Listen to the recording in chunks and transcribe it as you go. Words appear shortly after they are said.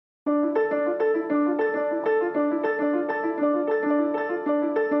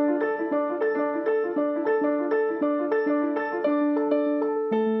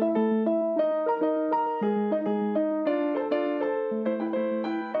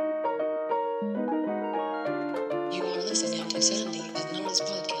Sandy and Nora's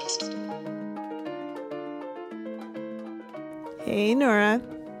podcast. Hey, Nora.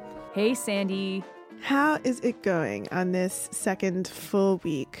 Hey, Sandy. How is it going on this second full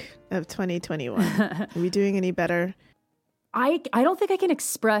week of 2021? Are we doing any better? I don't think I can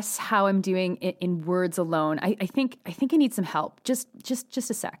express how I'm doing in words alone. I think I need some help. Just a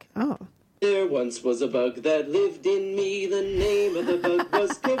sec. Oh. There once was a bug that lived in me. The name of the bug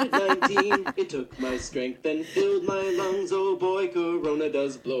was COVID-19. It took my strength and filled my lungs. Oh boy, Corona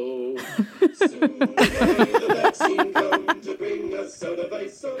does blow. Soon may the vaccine come to bring us out of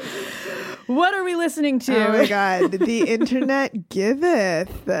isolation. What are we listening to? Oh my God. The internet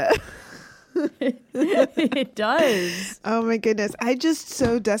giveth. It does. Oh my goodness. I just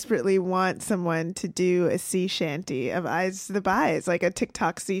so desperately want someone to do a sea shanty of Eyes the Buys, like a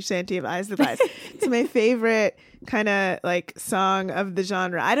TikTok sea shanty of Eyes the Buys. It's my favorite kind of like song of the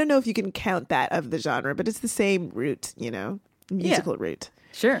genre. I don't know if you can count that of the genre, but it's the same root, you know, musical root.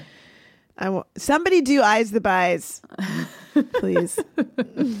 Sure. Somebody do Eyes the Buys, please.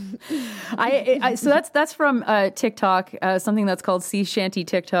 So that's from TikTok, something that's called Sea Shanty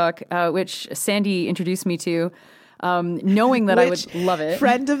TikTok, which Sandy introduced me to, knowing that I would love it.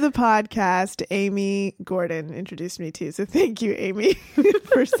 Friend of the podcast, Amy Gordon, introduced me to. So thank you, Amy,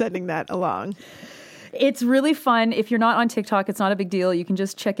 for sending that along. It's really fun. If you're not on TikTok, it's not a big deal. You can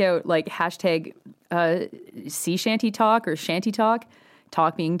just check out like hashtag Sea Shanty Talk or Shanty Talk.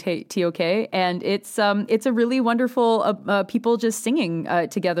 Talk being T-O-K. And it's a really wonderful people just singing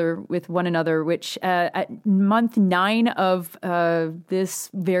together with one another, which at month 9 of this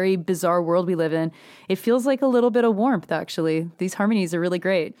very bizarre world we live in, it feels like a little bit of warmth, actually. These harmonies are really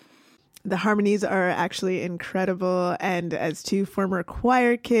great. The harmonies are actually incredible. And as two former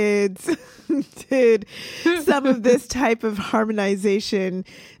choir kids did some of this type of harmonization,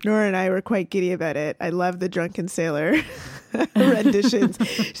 Nora and I were quite giddy about it. I love the Drunken Sailor renditions.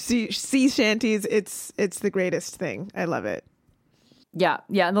 Sea shanties, it's the greatest thing. I love it. Yeah.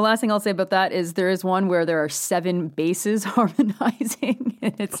 And the last thing I'll say about that is there is one where there are 7 basses harmonizing.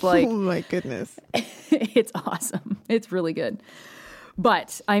 And it's like, oh my goodness. It's awesome. It's really good.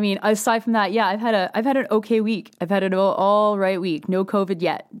 But I mean, aside from that, yeah, I've had an okay week. I've had an all right week. No COVID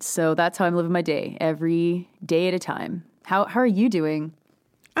yet. So that's how I'm living my day, every day at a time. How are you doing?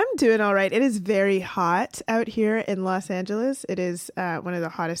 I'm doing all right. It is very hot out here in Los Angeles. It is one of the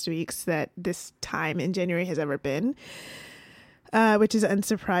hottest weeks that this time in January has ever been, which is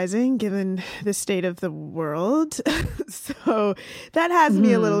unsurprising given the state of the world. So that has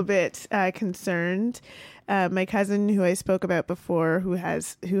me a little bit concerned. My cousin, who I spoke about before, who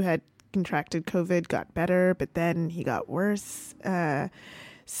had contracted COVID, got better, but then he got worse.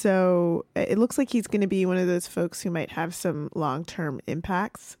 So it looks like he's going to be one of those folks who might have some long-term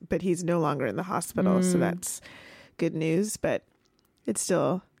impacts, but he's no longer in the hospital. So that's good news. But it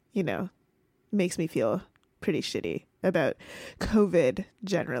still, makes me feel pretty shitty about COVID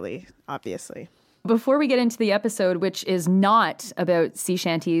generally, obviously. Before we get into the episode, which is not about sea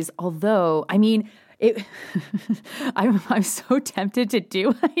shanties, although, I mean, I'm so tempted to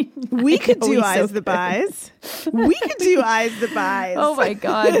do. We could do Eyes the Buys. We could do Eyes the Buys. Oh my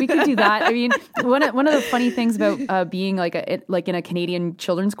God, we could do that. I mean, one of the funny things about being like in a Canadian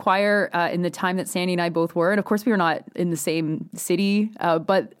children's choir in the time that Sandy and I both were, and of course we were not in the same city,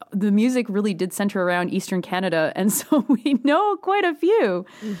 but the music really did center around Eastern Canada, and so we know quite a few.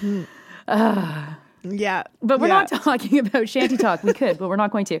 Mm-hmm. Yeah. But we're not talking about shanty talk. We could, but we're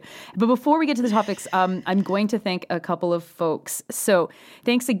not going to. But before we get to the topics, I'm going to thank a couple of folks. So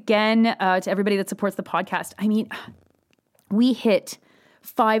thanks again to everybody that supports the podcast. I mean, we hit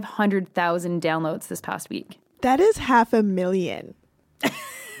 500,000 downloads this past week. That is 500,000. I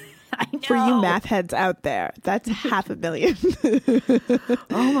know. For you math heads out there, that's 500,000.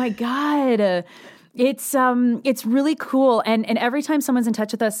 Oh my God. It's really cool. And every time someone's in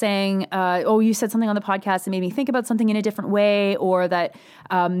touch with us saying, oh, you said something on the podcast that made me think about something in a different way, or that,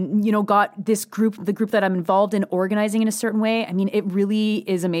 got the group that I'm involved in organizing in a certain way. I mean, it really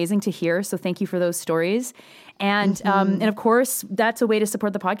is amazing to hear. So thank you for those stories. And and of course, that's a way to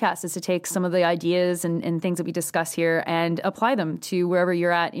support the podcast, is to take some of the ideas and things that we discuss here and apply them to wherever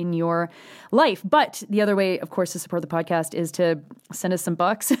you're at in your life. But the other way, of course, to support the podcast is to send us some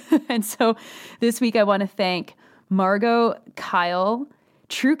bucks. And so this week I want to thank Margot, Kyle,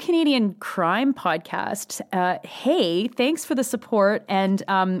 True Canadian Crime Podcast. Hey, thanks for the support. And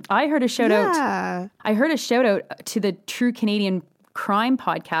I heard a shout out. I heard a shout out to the True Canadian Crime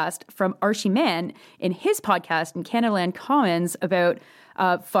Podcast from Archie Mann in his podcast in Canadaland Commons about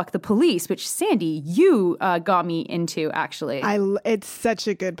Fuck the Police, which Sandy, you got me into, actually. It's such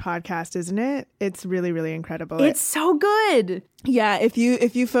a good podcast, isn't it? It's really, really incredible. It's so good. Yeah, if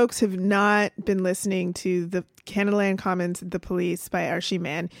you folks have not been listening to the Canada Land Commons, The Police by Archie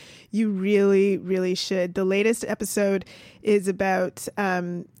Mann, you really, really should. The latest episode is about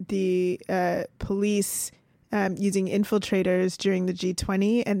the police using infiltrators during the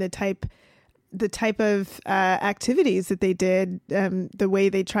G20 and the type of activities that they did, the way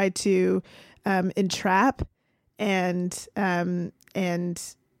they tried to entrap and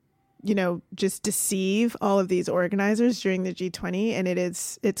just deceive all of these organizers during the G20. And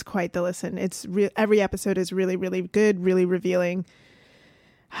it's quite the listen. Every episode is really, really good, really revealing,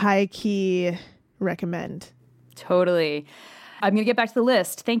 high key, recommend. Totally. I'm going to get back to the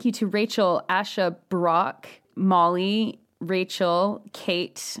list. Thank you to Rachel, Asha, Brock, Molly, Rachel,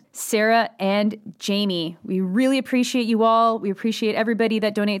 Kate, Sarah, and Jamie. We really appreciate you all. We appreciate everybody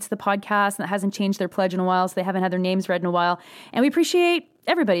that donates to the podcast and that hasn't changed their pledge in a while, so they haven't had their names read in a while. And we appreciate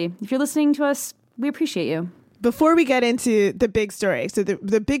everybody. If you're listening to us, we appreciate you. Before we get into the big story, so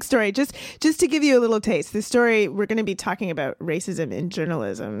the big story, just to give you a little taste, the story, we're going to be talking about racism in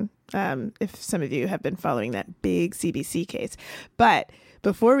journalism, if some of you have been following that big CBC case. But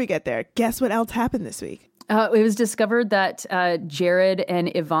before we get there, guess what else happened this week? It was discovered that Jared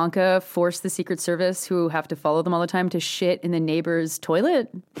and Ivanka forced the Secret Service, who have to follow them all the time, to shit in the neighbor's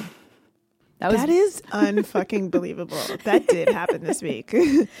toilet. That is unfucking believable. That did happen this week.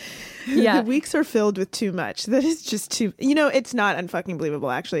 Yeah. The weeks are filled with too much. That is just too, it's not unfucking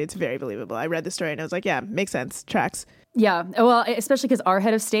believable. Actually, it's very believable. I read the story and I was like, yeah, makes sense. Tracks. Yeah. Well, especially because our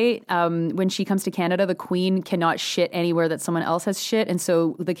head of state, when she comes to Canada, the Queen cannot shit anywhere that someone else has shit. And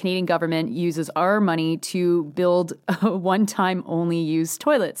so the Canadian government uses our money to build one-time only use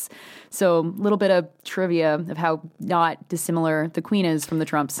toilets. So a little bit of trivia of how not dissimilar the Queen is from the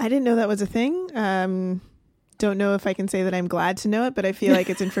Trumps. I didn't know that was a thing. Don't know if I can say that I'm glad to know it, but I feel like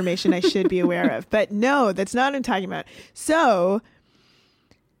it's information I should be aware of. But no, that's not what I'm talking about. So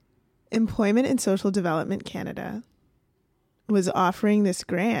Employment and Social Development Canada was offering this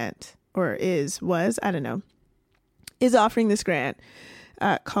grant, or is offering this grant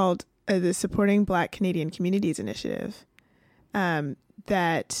called the Supporting Black Canadian Communities Initiative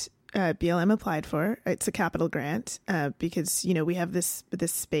that BLM applied for. It's a capital grant because, we have this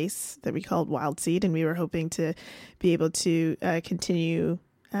space that we called Wild Seed, and we were hoping to be able to continue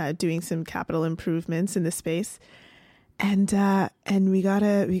doing some capital improvements in the space. And we got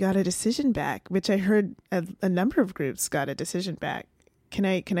a decision back, which I heard a number of groups got a decision back. Can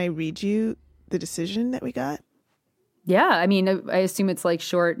I read you the decision that we got? Yeah, I mean, I assume it's like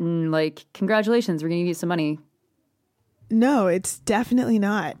short and like, congratulations, we're going to give you some money. No, it's definitely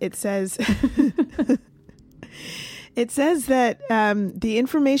not. It says that the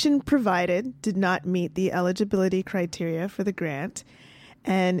information provided did not meet the eligibility criteria for the grant.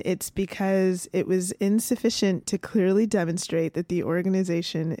 And it's because it was insufficient to clearly demonstrate that the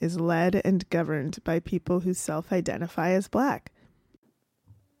organization is led and governed by people who self-identify as Black.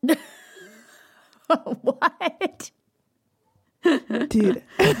 What? Dude,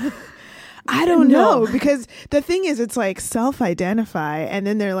 I don't know, because the thing is, it's like self-identify, and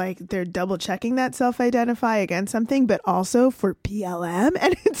then they're double checking that self-identify against something, but also for BLM.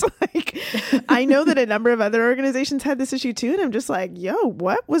 And it's like, I know that a number of other organizations had this issue too. And I'm just like, yo,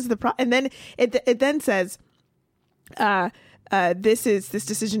 what was the problem? And then it then says, this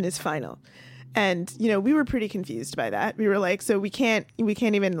decision is final. And, we were pretty confused by that. We were like, so we can't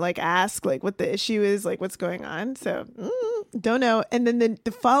even like ask like what the issue is, like what's going on. So don't know. And then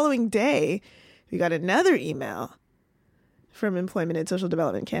the following day, we got another email from Employment and Social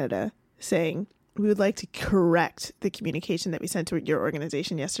Development Canada saying, we would like to correct the communication that we sent to your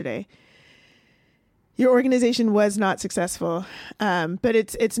organization yesterday. Your organization was not successful, but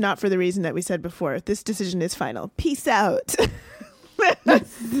it's not for the reason that we said before. This decision is final. Peace out. So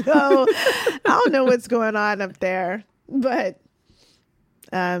I don't know what's going on up there, but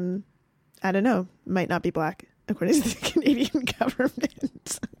I don't know. Might not be Black, according to the Canadian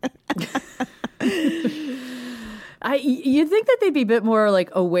government. You'd think that they'd be a bit more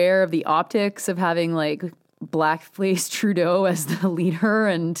like aware of the optics of having like blackface Trudeau as the leader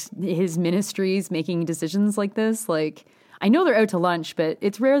and his ministries making decisions like this. Like, I know they're out to lunch, but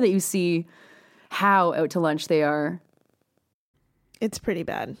it's rare that you see how out to lunch they are. It's pretty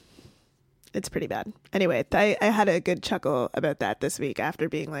bad. Anyway, I had a good chuckle about that this week after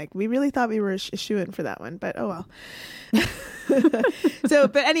being like, we really thought we were a shoo-in for that one, but oh well.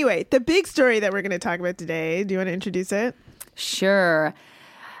 But anyway, the big story that we're going to talk about today, do you want to introduce it? Sure.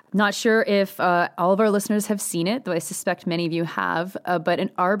 Not sure if all of our listeners have seen it, though I suspect many of you have, but an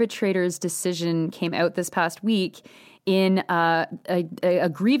arbitrator's decision came out this past week in a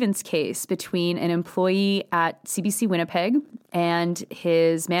grievance case between an employee at CBC Winnipeg and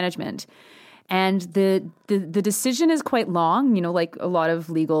his management. And the decision is quite long, like a lot of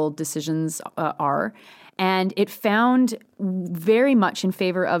legal decisions are. And it found very much in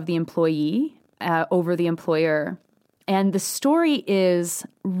favor of the employee over the employer. And the story is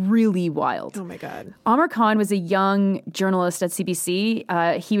really wild. Oh, my God. Amar Khan was a young journalist at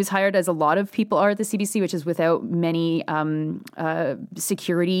CBC. He was hired, as a lot of people are at the CBC, which is without many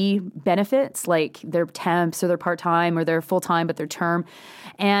security benefits, like they're temps or they're part-time or they're full-time, but they're term.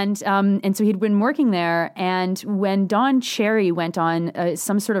 And so he'd been working there. And when Don Cherry went on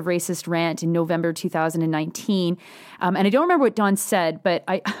some sort of racist rant in November 2019, and I don't remember what Don said, but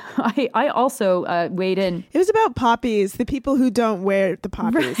I also weighed in. It was about poppies, the people who don't wear the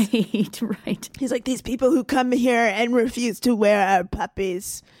poppies. Right. He's like, these people who come here and refuse to wear our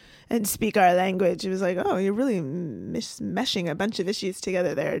poppies and speak our language. It was like, oh, you're really meshing a bunch of issues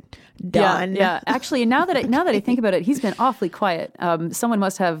together there, Don. Yeah. Actually, now that I think about it, he's been awfully quiet. Someone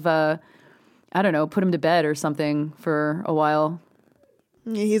must have, put him to bed or something for a while.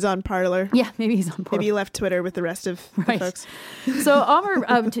 He's on Parler. Yeah, maybe he's on Parler. Maybe he left Twitter with the rest of the folks. So Amar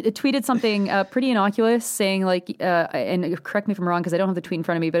tweeted something pretty innocuous, saying and correct me if I'm wrong because I don't have the tweet in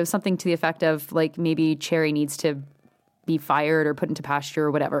front of me, but it was something to the effect of like maybe Cherry needs to be fired or put into pasture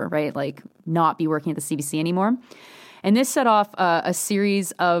or whatever, right? Like not be working at the CBC anymore. And this set off a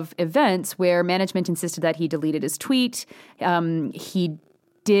series of events where management insisted that he deleted his tweet. He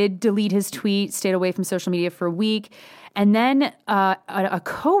did delete his tweet, stayed away from social media for a week. And then a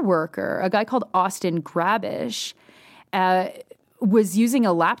coworker, a guy called Austin Grabish, was using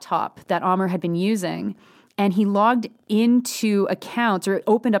a laptop that Amar had been using. And he logged into accounts or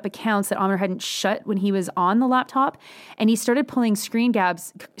opened up accounts that Amar hadn't shut when he was on the laptop. And he started pulling screen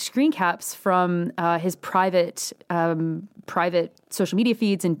caps from his private social media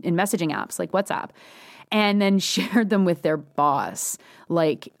feeds and messaging apps like WhatsApp. And then shared them with their boss,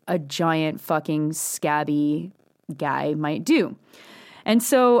 like a giant fucking scabby guy might do. And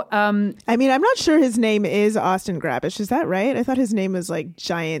so I'm not sure his name is Austin Grabish. Is that right? I thought his name was like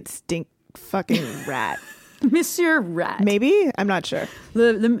Giant Stink Fucking Rat. Mr. Rat. Maybe? I'm not sure.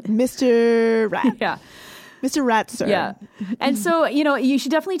 The Mr. Rat. Yeah. Mr. Rat, sir. Yeah. And so, you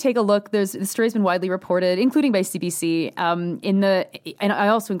should definitely take a look. The story's been widely reported, including by CBC. And I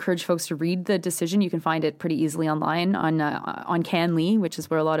also encourage folks to read the decision. You can find it pretty easily online on CanLII, which is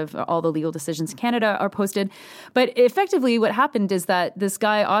where all the legal decisions in Canada are posted. But effectively, what happened is that this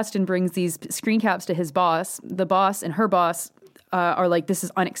guy, Austin, brings these screen caps to his boss. The boss and her boss are like, this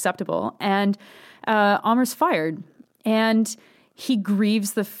is unacceptable. And Amar's fired. And he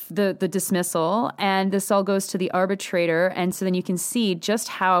grieves the dismissal, and this all goes to the arbitrator. And so then you can see just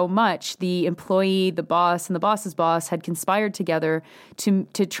how much the employee, the boss, and the boss's boss had conspired together to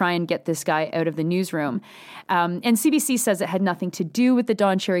try and get this guy out of the newsroom. And CBC says it had nothing to do with the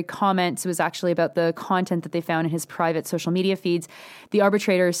Don Cherry comments. It was actually about the content that they found in his private social media feeds. The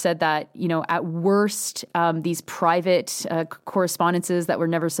arbitrator said that, at worst, these private correspondences that were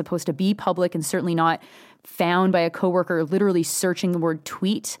never supposed to be public and certainly not found by a coworker literally searching the word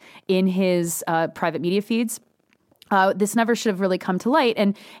tweet in his private media feeds. This never should have really come to light.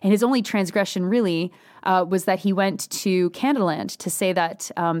 And his only transgression really was that he went to Canadaland to say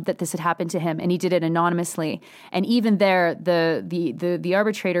that that this had happened to him, and he did it anonymously. And even there, the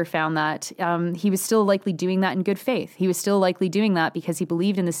arbitrator found that he was still likely doing that in good faith. He was still likely doing that because he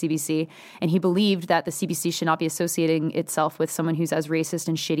believed in the CBC, and he believed that the CBC should not be associating itself with someone who's as racist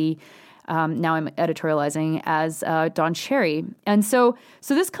and shitty. Now I'm editorializing as Don Cherry. And so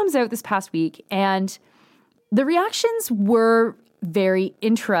this comes out this past week, and the reactions were very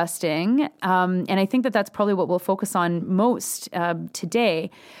interesting. And I think that that's probably what we'll focus on most today.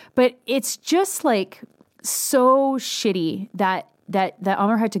 But it's just like so shitty that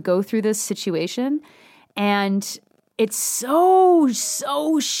Amar had to go through this situation. And it's so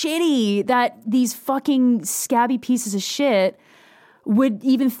shitty that these fucking scabby pieces of shit would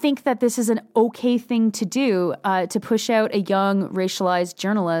even think that this is an okay thing to do, to push out a young racialized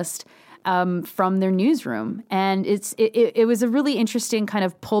journalist from their newsroom. And it was a really interesting kind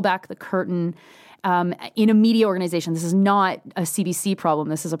of pull back the curtain in a media organization. This is not a CBC problem.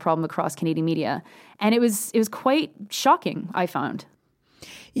 This is a problem across Canadian media. And it was quite shocking, I found.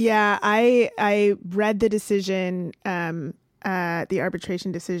 Yeah, I read the decision, the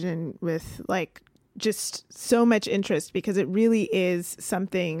arbitration decision with just so much interest, because it really is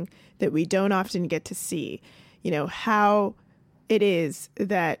something that we don't often get to see. How it is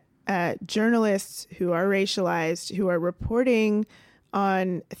that journalists who are racialized, who are reporting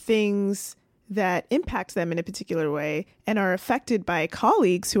on things that impact them in a particular way and are affected by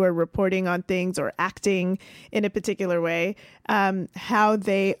colleagues who are reporting on things or acting in a particular way, how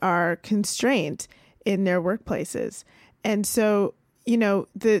they are constrained in their workplaces. And so, you know,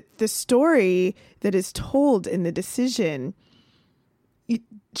 the story that is told in the decision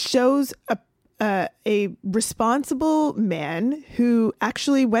shows a responsible man who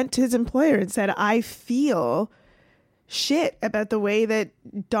actually went to his employer and said, I feel shit about the way that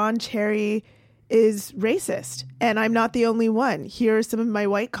Don Cherry is racist. And I'm not the only one. Here are some of my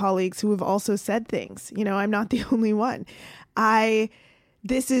white colleagues who have also said things. You know, I'm not the only one.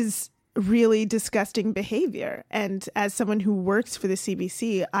 This is really disgusting behavior. And as someone who works for the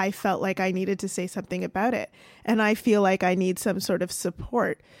CBC, I felt like I needed to say something about it. And I feel like I need some sort of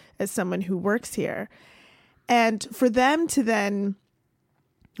support as someone who works here. And for them to then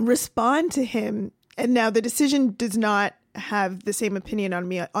respond to him, and now the decision does not have the same opinion on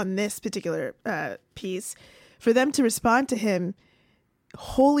me on this particular piece, for them to respond to him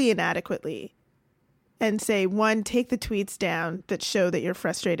wholly inadequately and say, one, take the tweets down that show that you're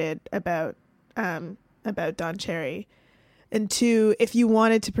frustrated about Don Cherry. And two, if you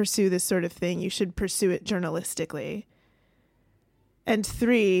wanted to pursue this sort of thing, you should pursue it journalistically. And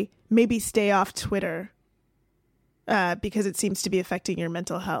three, maybe stay off Twitter because it seems to be affecting your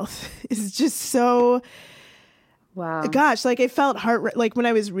mental health. It's just so... Wow. Gosh, like it felt like when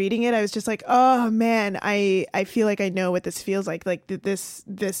I was reading it, I was just like, oh man, I feel like I know what this feels like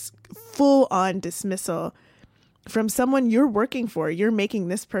this full on dismissal from someone you're working for. You're making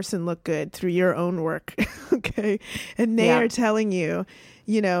this person look good through your own work. Okay. And they are telling you,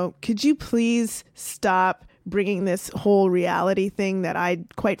 you know, could you please stop bringing this whole reality thing that I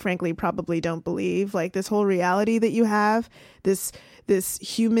quite frankly probably don't believe, like this whole reality that you have, this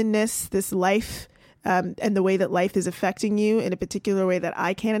humanness, this life, and the way that life is affecting you in a particular way that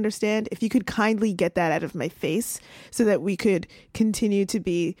I can't understand. If you could kindly get that out of my face so that we could continue to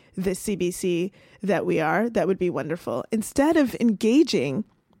be the CBC that we are, that would be wonderful. Instead of engaging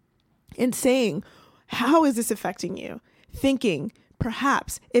in saying, how is this affecting you? Thinking,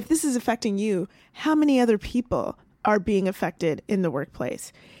 perhaps, if this is affecting you, how many other people are being affected in the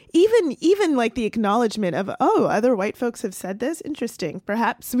workplace? Even like the acknowledgement of, oh, other white folks have said this. Interesting.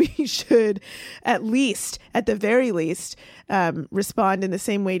 Perhaps we should at the very least, respond in the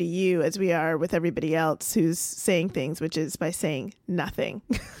same way to you as we are with everybody else who's saying things, which is by saying nothing,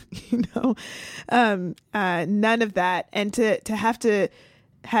 you know, none of that. And to have to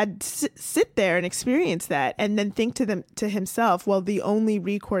sit there and experience that and then think to himself, well, the only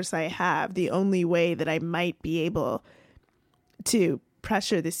recourse I have, the only way that I might be able to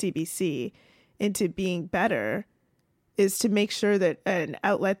pressure the CBC into being better is to make sure that an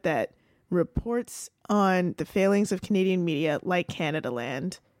outlet that reports on the failings of Canadian media like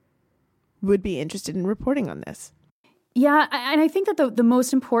Canadaland would be interested in reporting on this. Yeah, and I think that the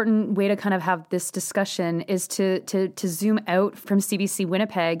most important way to kind of have this discussion is to zoom out from CBC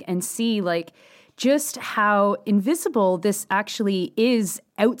Winnipeg and see like just how invisible this actually is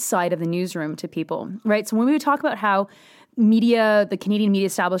outside of the newsroom to people, right? So when we talk about how media, the Canadian media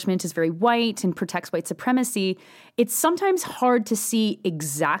establishment is very white and protects white supremacy, it's sometimes hard to see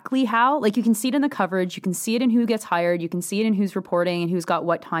exactly how. Like you can see it in the coverage, you can see it in who gets hired, you can see it in who's reporting and who's got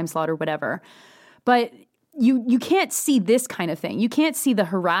what time slot or whatever. But you can't see this kind of thing. You can't see the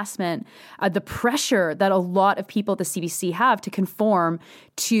harassment, the pressure that a lot of people at the CBC have to conform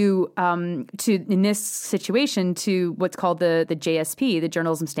to in this situation, to what's called the JSP, the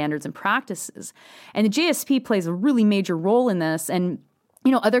Journalism Standards and Practices. And the JSP plays a really major role in this. And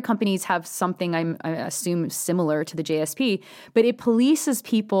you know, other companies have something, I assume, similar to the JSP, but it polices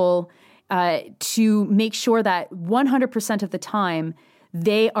people to make sure that 100% of the time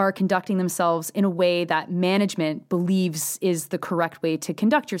they are conducting themselves in a way that management believes is the correct way to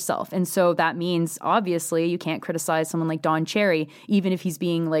conduct yourself. And so that means, obviously, you can't criticize someone like Don Cherry, even if he's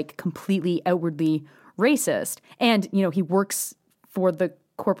being like completely outwardly racist. And, you know, he works for the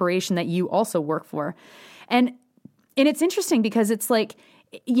corporation that you also work for. And it's interesting because it's like,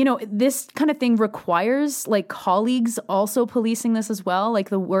 you know, this kind of thing requires like colleagues also policing this as well. Like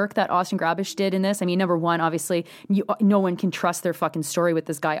the work that Austin Grabish did in this. I mean, number one, obviously, no one can trust their fucking story with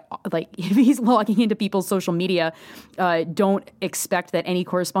this guy. Like if he's logging into people's social media, don't expect that any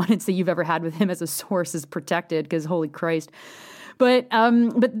correspondence that you've ever had with him as a source is protected because holy Christ. But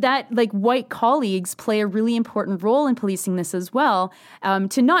that, like, white colleagues play a really important role in policing this as well,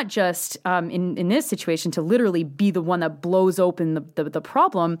 to not just in this situation to literally be the one that blows open the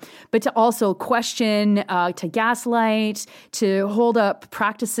problem, but to also question, to gaslight, to hold up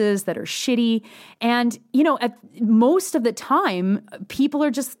practices that are shitty. And, you know, at most of the time, people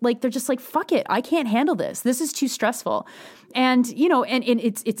are just like, they're just like, fuck it, I can't handle this. This is too stressful. And, you know, and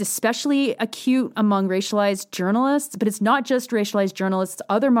it's especially acute among racialized journalists, but it's not just racialized journalists,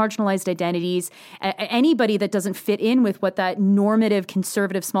 other marginalized identities, anybody that doesn't fit in with what that normative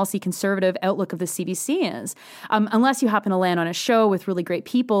conservative, small c conservative outlook of the CBC is. Unless you happen to land on a show with really great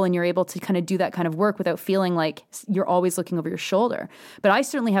people and you're able to kind of do that kind of work without feeling like you're always looking over your shoulder. But I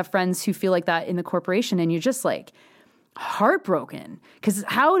certainly have friends who feel like that in the corporation, and you're just like, heartbroken, because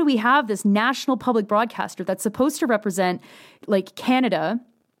how do we have this national public broadcaster that's supposed to represent like Canada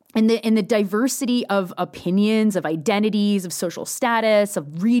and the diversity of opinions, of identities, of social status,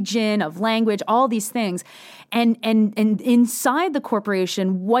 of region, of language, all these things, and inside the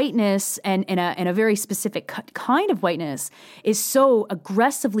corporation, whiteness and a very specific kind of whiteness is so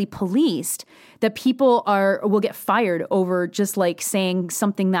aggressively policed that people will get fired over just like saying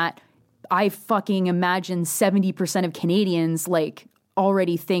something that I fucking imagine 70% of Canadians like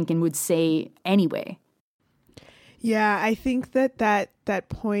already think and would say anyway. Yeah, I think that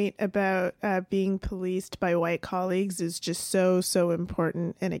point about being policed by white colleagues is just so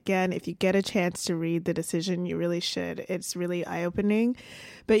important. And again, if you get a chance to read the decision, you really should. It's really eye-opening.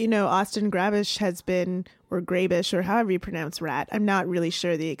 But, you know, Austin Grabish has been, or Grabish, or however you pronounce rat. I'm not really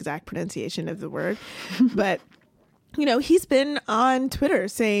sure the exact pronunciation of the word, but you know, he's been on Twitter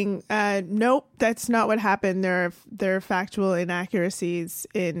saying, nope, that's not what happened. There are factual inaccuracies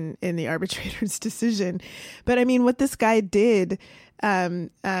in the arbitrator's decision. But I mean, what this guy did,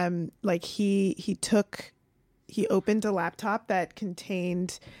 like he opened a laptop that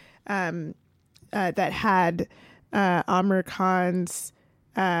contained, that had Amr Khan's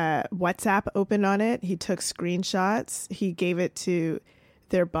WhatsApp open on it. He took screenshots. He gave it to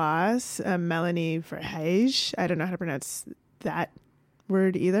their boss, Melanie Verhage. I don't know how to pronounce that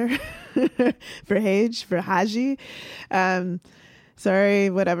word either. Verhage. Sorry,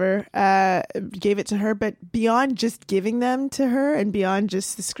 whatever. Gave it to her. But beyond just giving them to her and beyond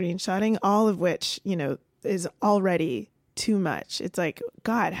just the screenshotting, all of which, you know, is already too much. It's like,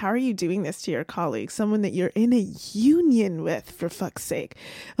 God, how are you doing this to your colleague? Someone that you're in a union with, for fuck's sake.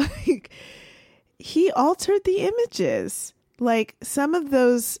 Like, he altered the images. Like some of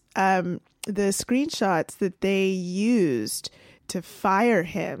those, the screenshots that they used to fire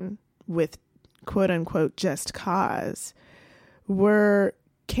him with quote unquote just cause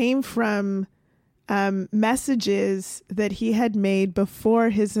came from messages that he had made before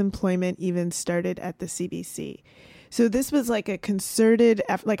his employment even started at the CBC. So this was like a concerted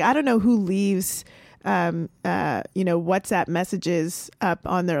effort. Like, I don't know who leaves, WhatsApp messages up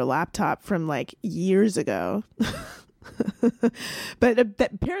on their laptop from like years ago. But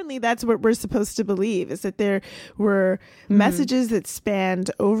apparently that's what we're supposed to believe, is that there were messages that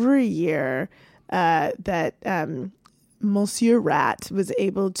spanned over a year that Monsieur Rat was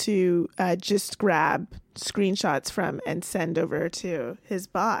able to just grab screenshots from and send over to his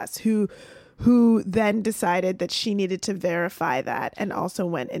boss, who then decided that she needed to verify that and also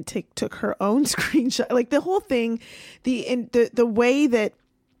went and took her own screenshot. Like the whole thing, the way that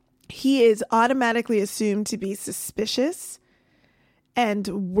he is automatically assumed to be suspicious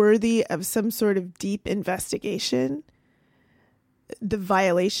and worthy of some sort of deep investigation, the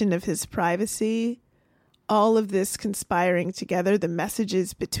violation of his privacy, all of this conspiring together, the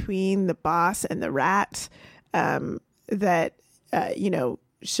messages between the boss and the rat that,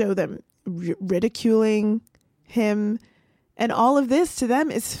 show them ridiculing him, and all of this to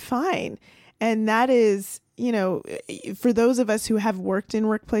them is fine. And that is, you know, for those of us who have worked in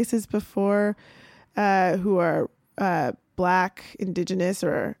workplaces before, who are Black, Indigenous,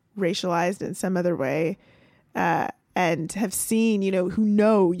 or racialized in some other way, and have seen, who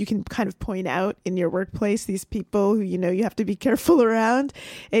know, you can kind of point out in your workplace these people who, you have to be careful around.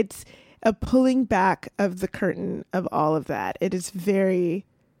 It's a pulling back of the curtain of all of that. It is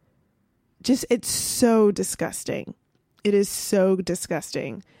it's so disgusting. It is so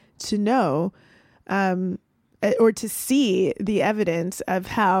disgusting to know, or to see the evidence of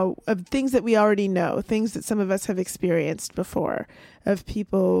things that we already know, things that some of us have experienced before, of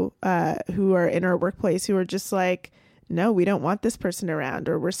people who are in our workplace who are just like, no, we don't want this person around,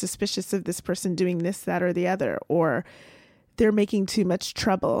 or we're suspicious of this person doing this, that, or the other, or they're making too much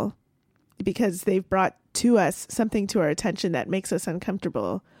trouble because they've brought to us something to our attention that makes us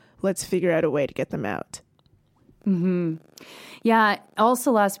uncomfortable. Let's figure out a way to get them out. Yeah.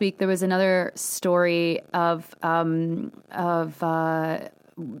 Also, last week there was another story of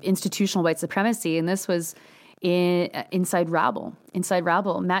institutional white supremacy, and this was inside Rabble. Inside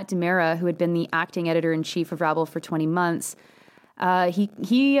Rabble, Matt DiMera, who had been the acting editor in chief of Rabble for 20 months,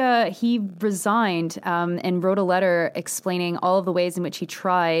 he resigned and wrote a letter explaining all of the ways in which he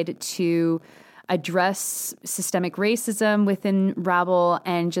tried to address systemic racism within Rabble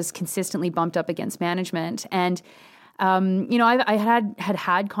and just consistently bumped up against management. And I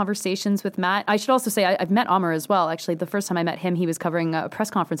had conversations with Matt. I should also say I've met Amr as well. Actually, the first time I met him, he was covering a press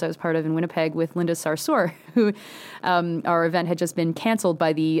conference I was part of in Winnipeg with Linda Sarsour, who our event had just been canceled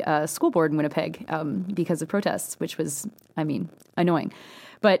by the school board in Winnipeg because of protests, which was, annoying.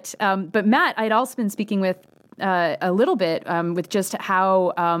 But Matt, I had also been speaking with a little bit with just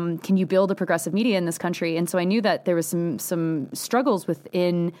how can you build a progressive media in this country, and so I knew that there was some struggles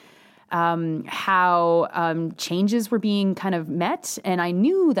within how changes were being kind of met. And I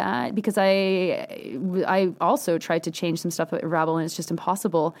knew that because I also tried to change some stuff at Rabble, and it's just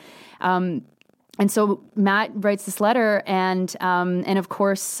impossible. And so Matt writes this letter, and of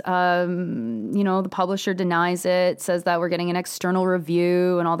course, the publisher denies it, says that we're getting an external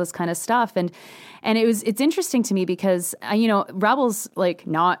review and all this kind of stuff. And it's interesting to me because, Rabble's like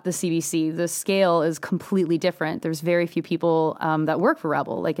not the CBC. The scale is completely different. There's very few people that work for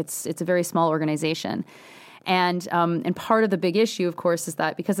Rabble. Like it's a very small organization. And part of the big issue, of course, is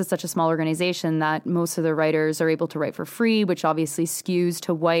that because it's such a small organization that most of the writers are able to write for free, which obviously skews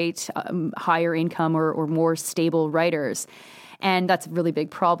to white, higher income or more stable writers. And that's a really big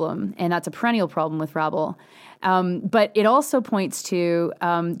problem. And that's a perennial problem with Rabble. But it also points to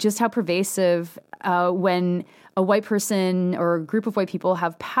just how pervasive when a white person or a group of white people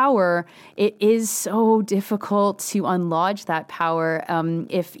have power, it is so difficult to unlodge that power,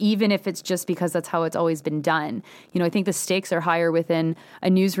 even if it's just because that's how it's always been done. I think the stakes are higher within a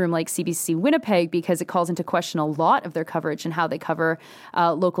newsroom like CBC Winnipeg because it calls into question a lot of their coverage and how they cover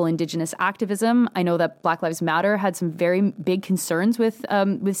local Indigenous activism. I know that Black Lives Matter had some very big concerns with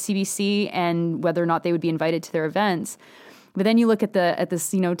CBC and whether or not they would be invited to their events. But then you look at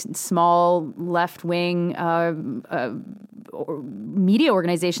this small left wing media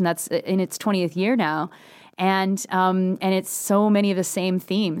organization that's in its 20th year now, and it's so many of the same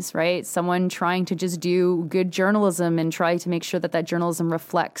themes, right? Someone trying to just do good journalism and try to make sure that journalism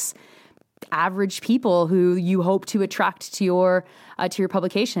reflects average people who you hope to attract to your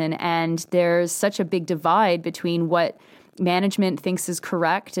publication, and there's such a big divide between what management thinks is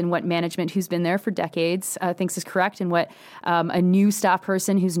correct and what management who's been there for decades thinks is correct, and what a new staff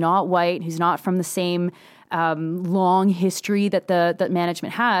person who's not white, who's not from the same long history that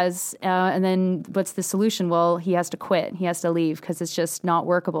management has. And then what's the solution? Well, he has to quit. He has to leave because it's just not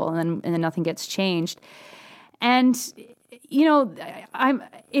workable, and then nothing gets changed. And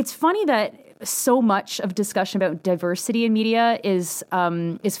it's funny that so much of discussion about diversity in media is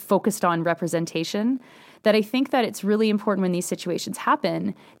focused on representation, that I think that it's really important when these situations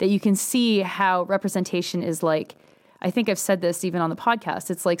happen that you can see how representation is like, I think I've said this even on the podcast,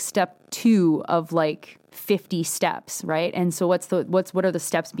 it's like step 2 of like 50 steps, right? And so what are the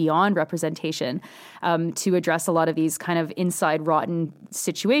steps beyond representation to address a lot of these kind of inside rotten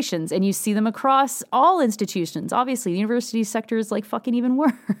situations? And you see them across all institutions. Obviously, the university sector is like fucking even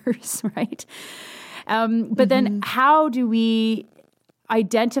worse, right? But then how do we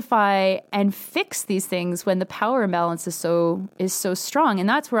identify and fix these things when the power imbalance is so strong? And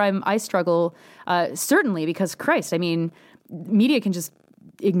that's where I struggle, certainly, because Christ, media can just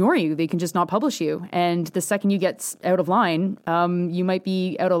ignore you. They can just not publish you. And the second you get out of line, you might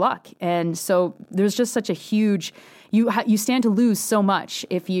be out of luck. And so there's just such a huge, you stand to lose so much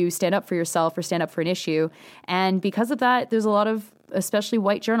if you stand up for yourself or stand up for an issue. And because of that, there's a lot of, especially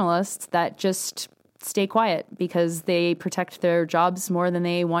white journalists, that just stay quiet because they protect their jobs more than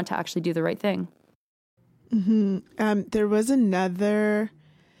they want to actually do the right thing. There was another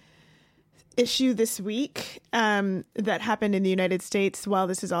issue this week that happened in the United States while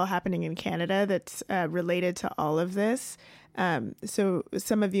this is all happening in Canada that's related to all of this. So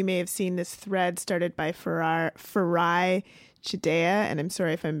some of you may have seen this thread started by Farai Chidea, and I'm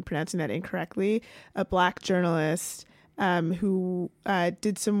sorry if I'm pronouncing that incorrectly, a Black journalist who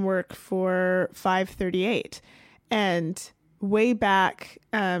did some work for 538. And way back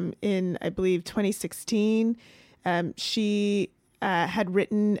in, I believe, 2016, she had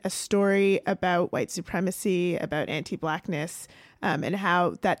written a story about white supremacy, about anti-Blackness, and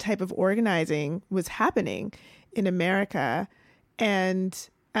how that type of organizing was happening in America. And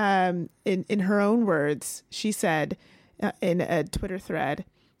in her own words, she said in a Twitter thread,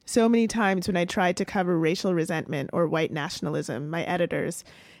 So many times when I tried to cover racial resentment or white nationalism, my editors,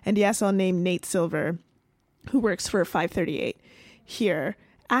 and yes, I'll name Nate Silver, who works for 538 here,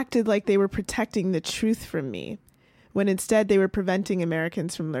 acted like they were protecting the truth from me, when instead they were preventing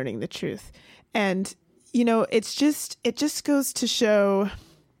Americans from learning the truth. And, it just goes to show,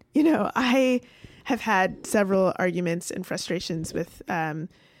 I have had several arguments and frustrations with,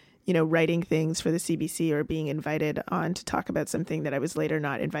 writing things for the CBC or being invited on to talk about something that I was later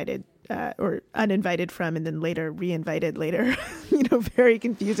not invited or uninvited from, and then later re-invited later, very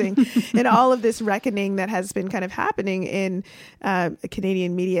confusing. And all of this reckoning that has been kind of happening in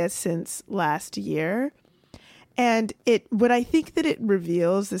Canadian media since last year. And what I think that it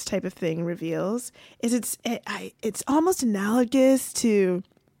reveals, this type of thing reveals, is it's almost analogous to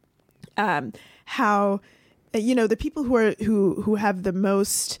how, the people who have the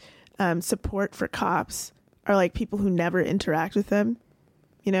most support for cops are like people who never interact with them.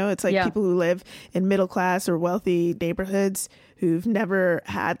 It's like people who live in middle class or wealthy neighborhoods who've never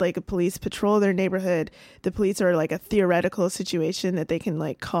had like a police patrol their neighborhood. The police are like a theoretical situation that they can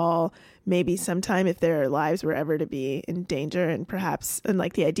like call maybe sometime if their lives were ever to be in danger, and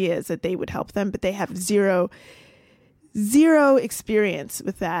like the idea is that they would help them, but they have zero experience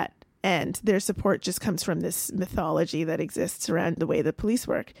with that. And their support just comes from this mythology that exists around the way the police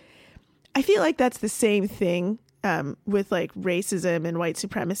work. I feel like that's the same thing with like racism and white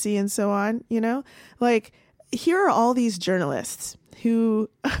supremacy and so on, like here are all these journalists who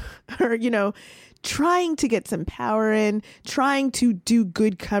are, trying to get some power in, trying to do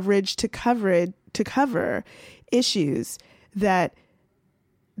good coverage to cover issues that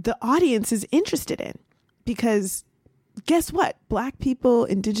the audience is interested in. Because guess what? Black people,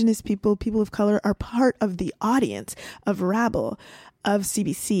 Indigenous people, people of color are part of the audience of Rabble, of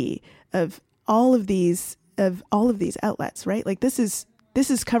CBC, of all of these outlets, right? Like this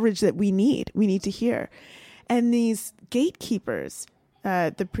is coverage that we need to hear. And these gatekeepers,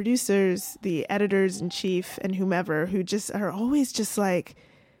 the producers, the editors in chief and whomever, who just are always just like,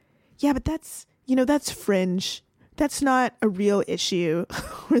 yeah, but that's fringe. That's not a real issue,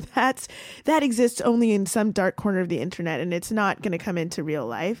 or that exists only in some dark corner of the internet, and it's not going to come into real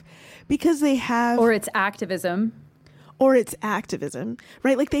life because they have, or it's activism,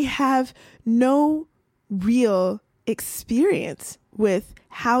 right? Like they have no real experience with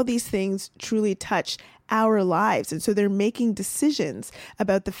how these things truly touch our lives. And so they're making decisions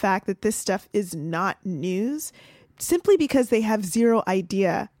about the fact that this stuff is not news simply because they have zero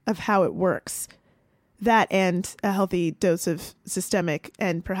idea of how it works. That and a healthy dose of systemic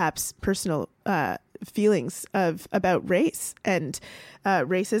and perhaps personal feelings about race and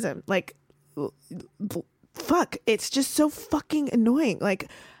racism. Like, fuck, it's just so fucking annoying. Like,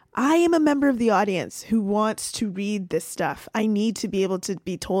 I am a member of the audience who wants to read this stuff. I need to be able to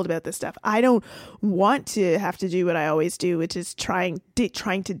be told about this stuff. I don't want to have to do what I always do, which is trying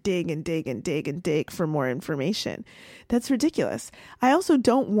to dig for more information. That's ridiculous. I also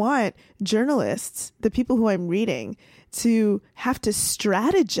don't want journalists, the people who I'm reading, to have to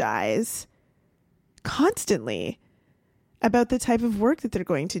strategize constantly about the type of work that they're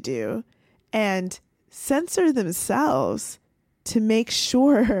going to do and censor themselves to make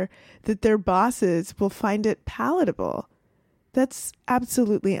sure that their bosses will find it palatable. That's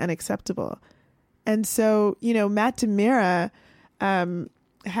absolutely unacceptable. And so, Matt DiMera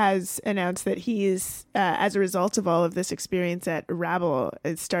has announced that he is, as a result of all of this experience at Rabble,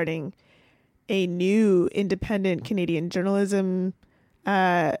 is starting a new independent Canadian journalism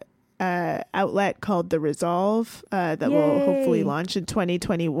outlet called The Resolve that will hopefully launch in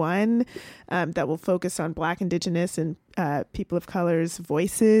 2021, that will focus on Black, Indigenous, and people of color's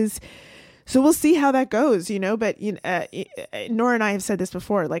voices. So we'll see how that goes, but Nora and I have said this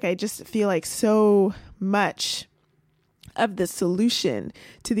before, like I just feel like so much of the solution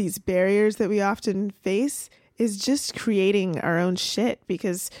to these barriers that we often face is just creating our own shit,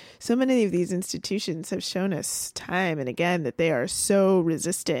 because so many of these institutions have shown us time and again that they are so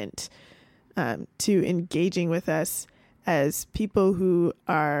resistant to engaging with us as people who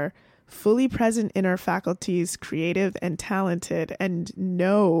are fully present in our faculties, creative and talented, and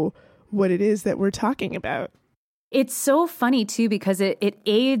know what it is that we're talking about. It's so funny, too, because it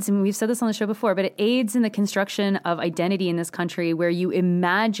aids, and we've said this on the show before, but it aids in the construction of identity in this country where you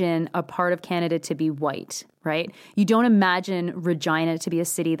imagine a part of Canada to be white, right? You don't imagine Regina to be a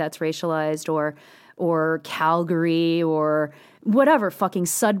city that's racialized, or Calgary, or whatever, fucking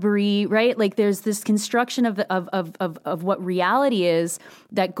Sudbury, right? Like there's this construction of what reality is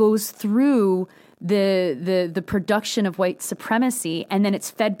that goes through the production of white supremacy, and then it's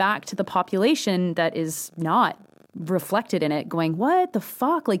fed back to the population that is not reflected in it going, what the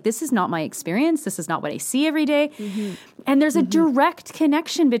fuck? Like, this is not my experience. This is not what I see every day. And there's a direct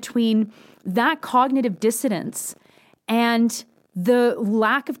connection between that cognitive dissonance and the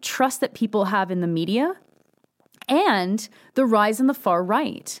lack of trust that people have in the media and the rise in the far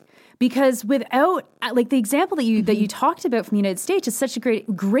right. Because without, like, the example that you talked about from the United States is such a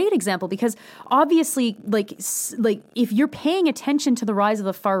great example, because obviously, like if you're paying attention to the rise of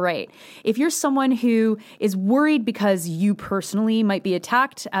the far right, if you're someone who is worried because you personally might be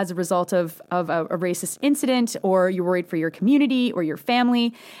attacked as a result of a racist incident, or you're worried for your community or your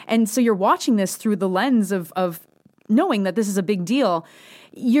family, and so you're watching this through the lens of knowing that this is a big deal,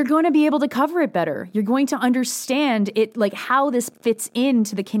 you're going to be able to cover it better. You're going to understand it, like how this fits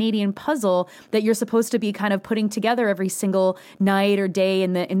into the Canadian puzzle that you're supposed to be kind of putting together every single night or day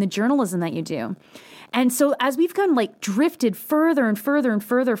in the journalism that you do. And so as we've kind of like drifted further and further and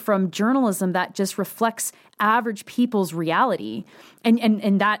further from journalism that just reflects average people's reality,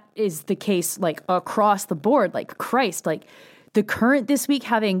 and that is the case like across the board, like Christ, like The Current this week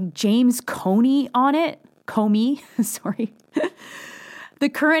having James Comey on it. The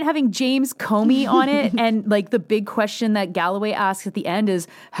Current having James Comey on it. And like the big question that Galloway asks at the end is,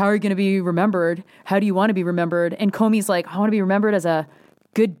 how are you going to be remembered? How do you want to be remembered? And Comey's like, I want to be remembered as a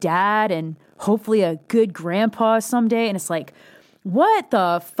good dad and hopefully a good grandpa someday. And it's like, what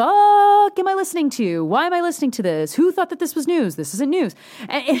the fuck am I listening to? Why am I listening to this? Who thought that this was news? This isn't news.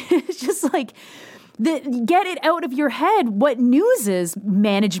 And it's just like, get it out of your head. What news is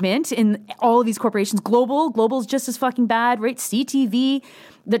management in all of these corporations. Global's just as fucking bad, right? CTV,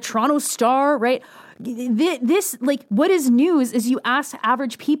 the Toronto Star, right? This, like, what is news is you ask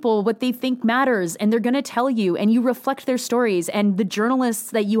average people what they think matters, and they're going to tell you, and you reflect their stories, and the journalists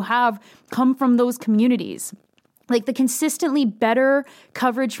that you have come from those communities. Like, the consistently better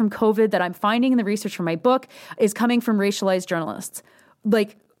coverage from COVID that I'm finding in the research for my book is coming from racialized journalists.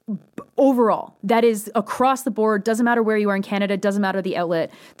 Like, overall, that is across the board, doesn't matter where you are in Canada, doesn't matter the outlet.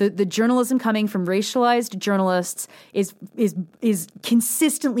 The journalism coming from racialized journalists is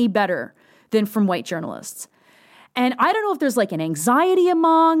consistently better than from white journalists. And I don't know if there's like an anxiety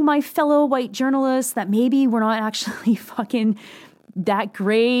among my fellow white journalists that maybe we're not actually fucking that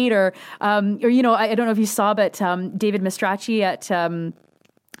great, or you know, I don't know if you saw, but David Mastracci at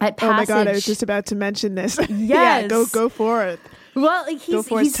Passage. Oh my God, I was just about to mention this. Yes. Yeah, go for it. Well,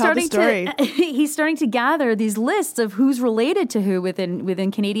 he's starting to gather these lists of who's related to who within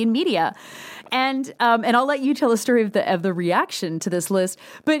Canadian media, and I'll let you tell a story of the reaction to this list.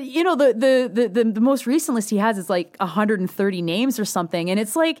 But you know, the most recent list he has is like 130 names or something, and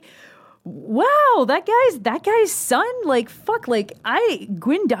it's like, wow, that guy's son, like, fuck, like,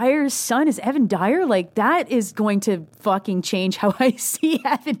 Gwyn Dyer's son is Evan Dyer. Like, that is going to fucking change how I see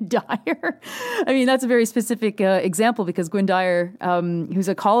Evan Dyer. I mean, that's a very specific example, because Gwyn Dyer, who's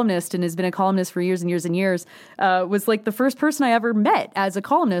a columnist and has been a columnist for years and years and years, was like the first person I ever met as a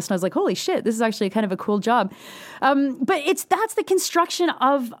columnist. And I was like, holy shit, this is actually kind of a cool job. But that's the construction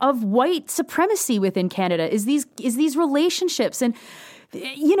of white supremacy within Canada, is these relationships. And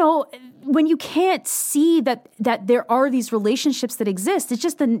you know, when you can't see that there are these relationships that exist, it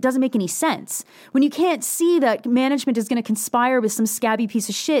just doesn't make any sense. When you can't see that management is going to conspire with some scabby piece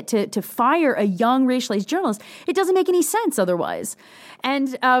of shit to fire a young racialized journalist, it doesn't make any sense otherwise. And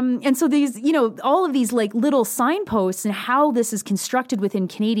so these, you know, all of these like little signposts and how this is constructed within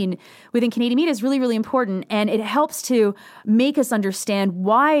Canadian media is really, really important. And it helps to make us understand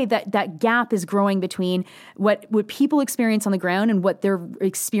why that gap is growing between what people experience on the ground and what they're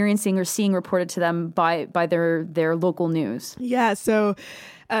experiencing or seeing reported to them by their local news. Yeah. So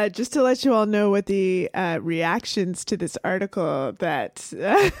just to let you all know what the reactions to this article that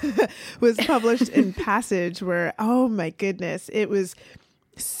was published in Passage were, oh my goodness, it was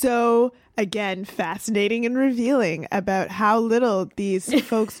so, again, fascinating and revealing about how little these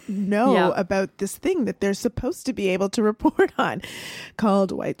folks know about this thing that they're supposed to be able to report on,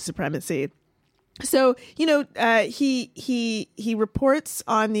 called white supremacy. So, you know, he reports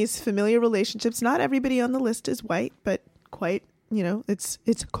on these familiar relationships. Not everybody on the list is white, but quite, you know, it's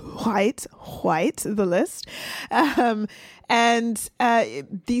quite white, the list. And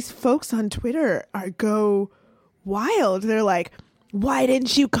these folks on Twitter go wild. They're like, why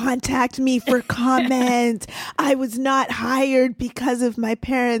didn't you contact me for comment? I was not hired because of my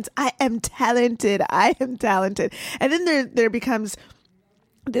parents. I am talented. And then there becomes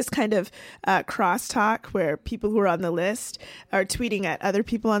this kind of crosstalk where people who are on the list are tweeting at other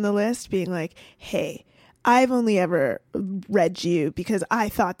people on the list being like, hey, I've only ever read you because I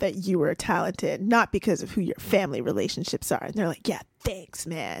thought that you were talented, not because of who your family relationships are. And they're like, yeah, thanks,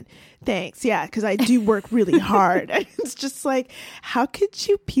 man. Thanks. Yeah, because I do work really hard. And it's just like, how could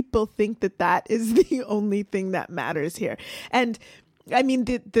you people think that that is the only thing that matters here? And I mean,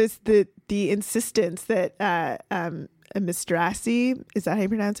 the insistence that Mistracci, is that how you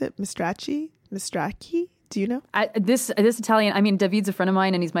pronounce it? Mistracci? Do you know? This Italian, I mean, David's a friend of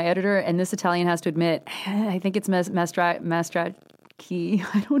mine and he's my editor, and this Italian has to admit, I think it's Mastracchi.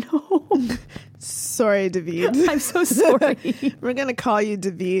 I don't know. Sorry, David. I'm so sorry. We're going to call you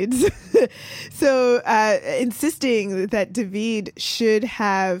David. So insisting that David should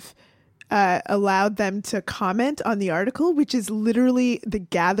have allowed them to comment on the article, which is literally the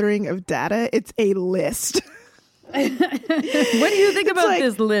gathering of data. It's a list. What do you think about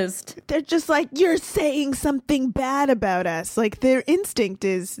this list? They're just like, you're saying something bad about us. Like, their instinct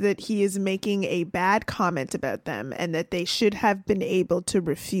is that he is making a bad comment about them and that they should have been able to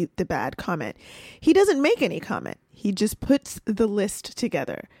refute the bad comment. He doesn't make any comment. He just puts the list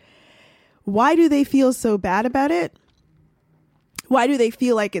together. Why do they feel so bad about it? Why do they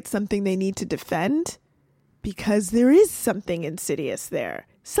feel like it's something they need to defend? Because there is something insidious there.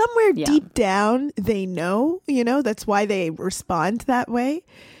 Somewhere deep down, they know, that's why they respond that way.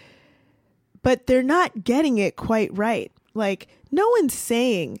 But they're not getting it quite right. Like, no one's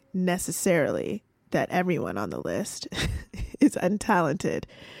saying necessarily that everyone on the list is untalented.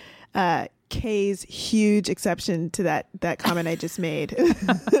 Kay's huge exception to that comment I just made.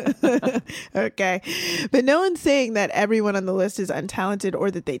 Okay. But no one's saying that everyone on the list is untalented or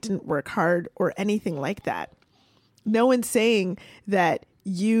that they didn't work hard or anything like that. No one's saying that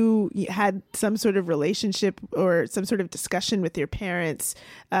you had some sort of relationship or some sort of discussion with your parents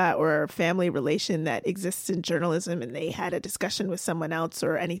or a family relation that exists in journalism and they had a discussion with someone else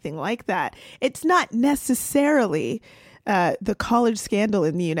or anything like that. It's not necessarily the college scandal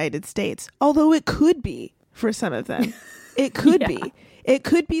in the United States, although it could be for some of them. It could be. It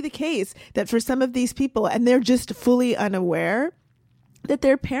could be the case that for some of these people, and they're just fully unaware that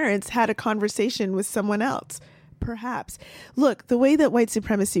their parents had a conversation with someone else. Perhaps. Look, the way that white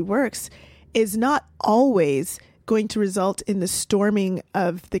supremacy works is not always going to result in the storming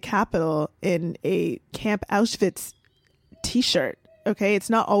of the Capitol in a Camp Auschwitz t-shirt. Okay, it's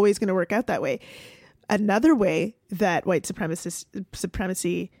not always going to work out that way. Another way that white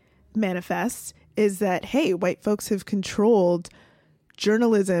supremacy manifests is that, hey, white folks have controlled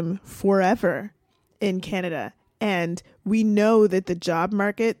journalism forever in Canada. And we know that the job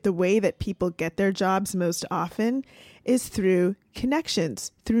market, the way that people get their jobs most often is through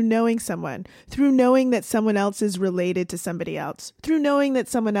connections, through knowing someone, through knowing that someone else is related to somebody else, through knowing that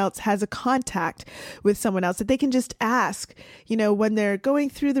someone else has a contact with someone else that they can just ask, when they're going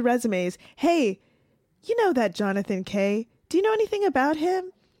through the resumes, hey, you know that Jonathan Kay? Do you know anything about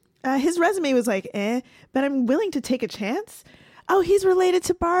him? His resume was like, but I'm willing to take a chance. Oh, he's related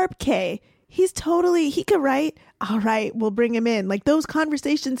to Barb Kay. He could write. All right, we'll bring him in. Like, those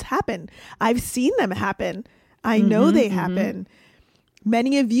conversations happen. I've seen them happen. I know they happen.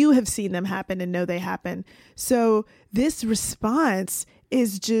 Many of you have seen them happen and know they happen. So this response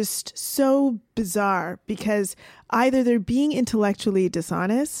is just so bizarre because either they're being intellectually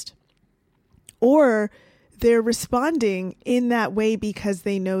dishonest or they're responding in that way because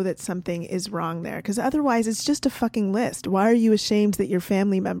they know that something is wrong there. Because otherwise, it's just a fucking list. Why are you ashamed that your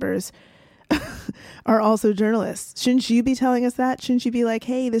family members are also journalists? Shouldn't you be telling us that? Shouldn't you be like,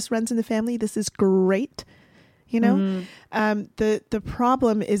 hey, this runs in the family. This is great. The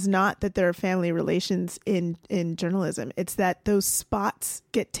problem is not that there are family relations in journalism. It's that those spots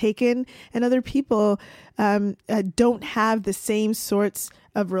get taken and other people don't have the same sorts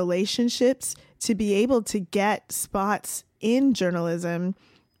of relationships to be able to get spots in journalism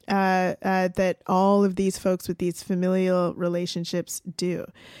that all of these folks with these familial relationships do.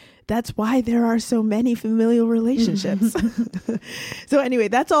 That's why there are so many familial relationships. So anyway,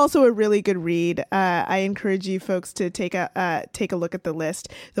 that's also a really good read. I encourage you folks to take a look at the list.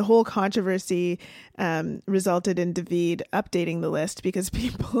 The whole controversy resulted in David updating the list because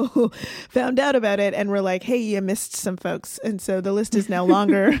people found out about it and were like, hey, you missed some folks. And so the list is now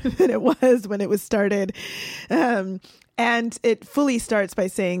longer than it was when it was started. And it fully starts by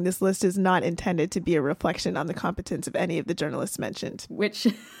saying this list is not intended to be a reflection on the competence of any of the journalists mentioned. Which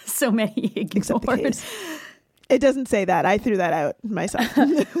so many ignored. Except the case. It doesn't say that. I threw that out myself.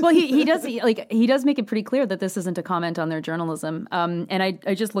 Well, he does make it pretty clear that this isn't a comment on their journalism. And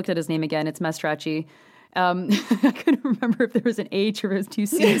I just looked at his name again. It's Mastracci. I couldn't remember if there was an H or it was two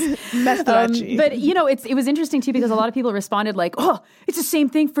C's. Masturbachi. But it was interesting too because a lot of people responded like, "Oh, it's the same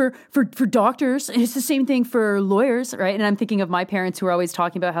thing for doctors, and it's the same thing for lawyers, right?" And I'm thinking of my parents who were always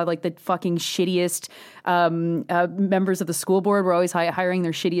talking about how like the fucking shittiest members of the school board were always hiring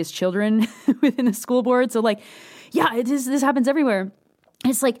their shittiest children within the school board. So like, yeah, this happens everywhere.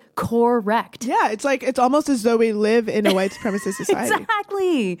 It's like correct. Yeah, it's almost as though we live in a white supremacist society.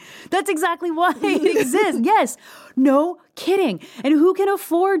 Exactly. That's exactly why it exists. Yes. No kidding. And who can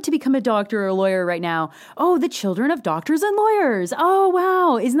afford to become a doctor or a lawyer right now? Oh, the children of doctors and lawyers. Oh,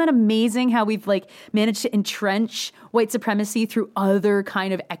 wow. Isn't that amazing how we've like managed to entrench white supremacy through other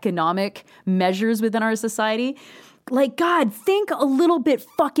kind of economic measures within our society? Like, God, think a little bit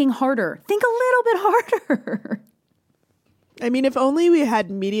fucking harder. Think a little bit harder. I mean, if only we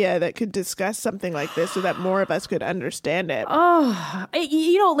had media that could discuss something like this so that more of us could understand it.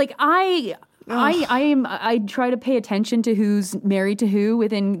 Like I try to pay attention to who's married to who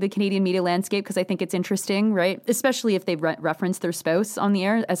within the Canadian media landscape because I think it's interesting, right? Especially if they reference their spouse on the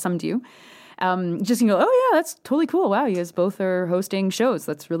air, as some do. Just, oh yeah, that's totally cool. Wow, you guys both are hosting shows.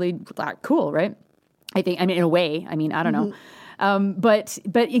 That's really cool, right? I mean, in a way, I don't know. But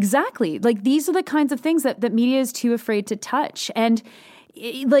exactly, like these are the kinds of things that media is too afraid to touch. And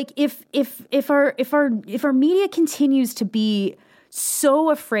like if our media continues to be so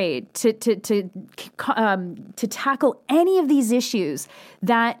afraid to tackle any of these issues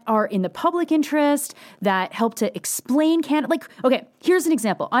that are in the public interest, that help to explain Canada. Like, okay, here's an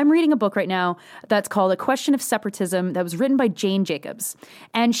example. I'm reading a book right now that's called A Question of Separatism that was written by Jane Jacobs.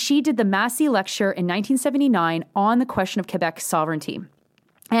 And she did the Massey Lecture in 1979 on the question of Quebec sovereignty.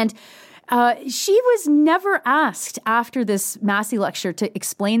 And she was never asked after this Massey lecture to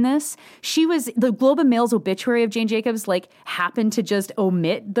explain this. The Globe and Mail's obituary of Jane Jacobs happened to just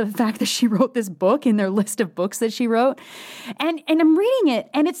omit the fact that she wrote this book in their list of books that she wrote. And I'm reading it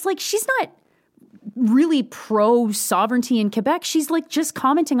and it's like, she's not really pro-sovereignty in Quebec. She's just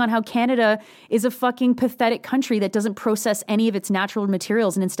commenting on how Canada is a fucking pathetic country that doesn't process any of its natural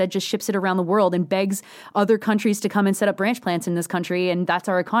materials and instead just ships it around the world and begs other countries to come and set up branch plants in this country. And that's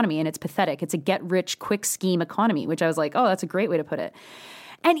our economy. And it's pathetic. It's a get-rich-quick scheme economy, which I was like, oh, that's a great way to put it.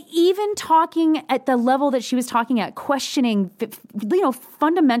 And even talking at the level that she was talking at, questioning,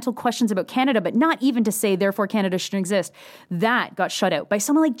 fundamental questions about Canada, but not even to say, therefore, Canada shouldn't exist, that got shut out by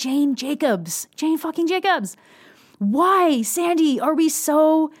someone like Jane Jacobs. Jane fucking Jacobs. Why, Sandy, are we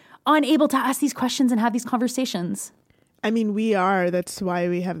so unable to ask these questions and have these conversations? I mean, we are. That's why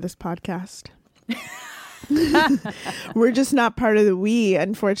we have this podcast. We're just not part of the we,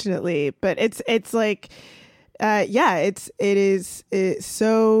 unfortunately. But it's like... it is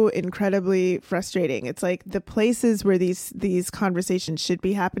so incredibly frustrating. It's like the places where these conversations should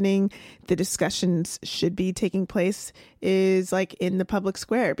be happening, the discussions should be taking place is like in the public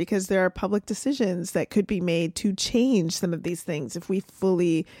square because there are public decisions that could be made to change some of these things if we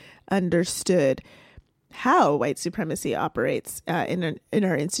fully understood how white supremacy operates in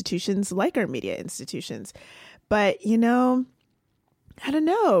our institutions like our media institutions. But, I don't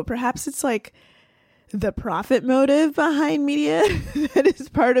know, perhaps it's like the profit motive behind media that is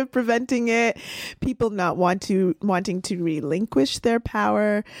part of preventing it. People not wanting to relinquish their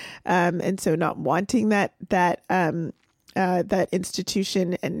power, and so not wanting that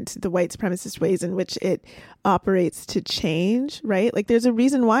institution and the white supremacist ways in which it operates to change. Right? Like, there's a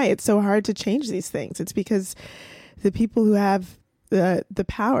reason why it's so hard to change these things. It's because the people who have the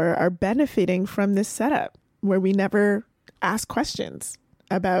power are benefiting from this setup where we never ask questions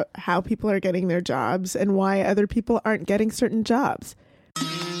about how people are getting their jobs and why other people aren't getting certain jobs.